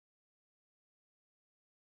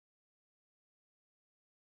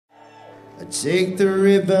Take the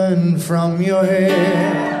ribbon from your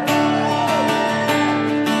hair.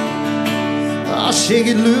 I'll shake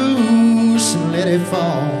it loose and let it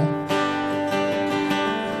fall.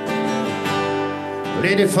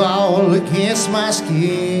 Let it fall against my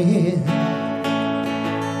skin.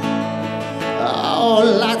 Oh,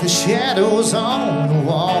 like the shadows on the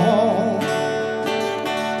wall.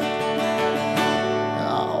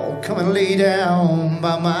 Oh, come and lay down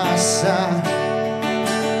by my side.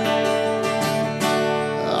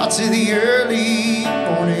 To the early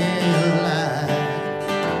morning light.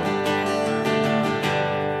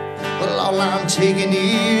 Well, all I'm taking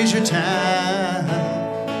is your time.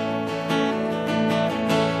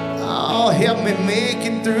 Oh, help me make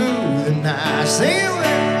it through the night. Say it.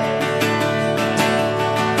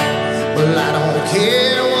 Well, I don't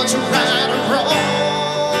care what's right or wrong.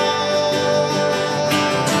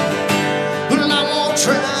 Well, I won't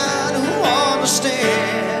try to understand.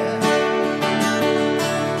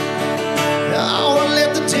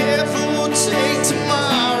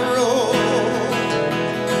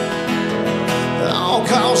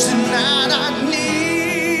 Cause tonight I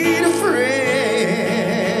need a friend.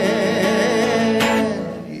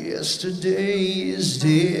 Yesterday is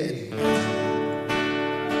dead,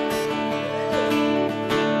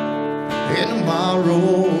 and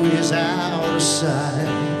tomorrow is out of sight.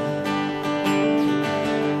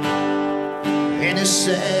 And it's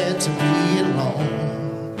sad to be alone.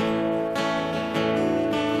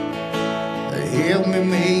 Help me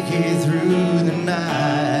make it through the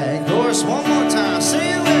night. Chorus one more time,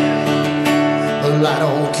 say it. Well, I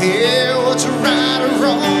don't care what's right or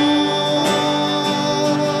wrong.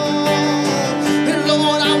 And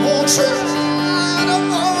Lord, I won't try to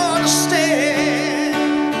understand.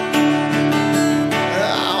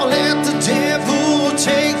 I'll let the devil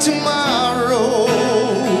take tomorrow.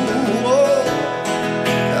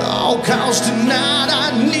 Oh, cause tonight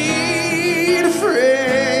I need a friend.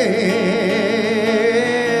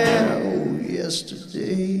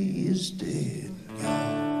 Yesterday is dead,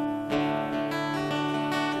 gone,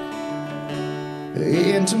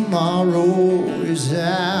 and tomorrow is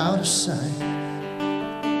out of sight.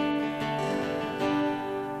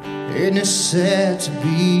 And it's sad to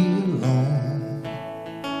be alone.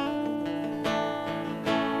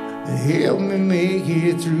 Help me make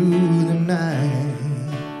it through the night.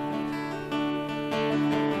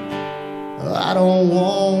 I don't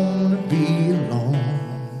want to be alone.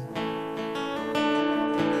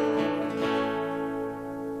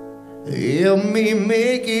 Help me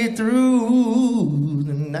make it through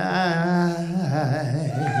the night.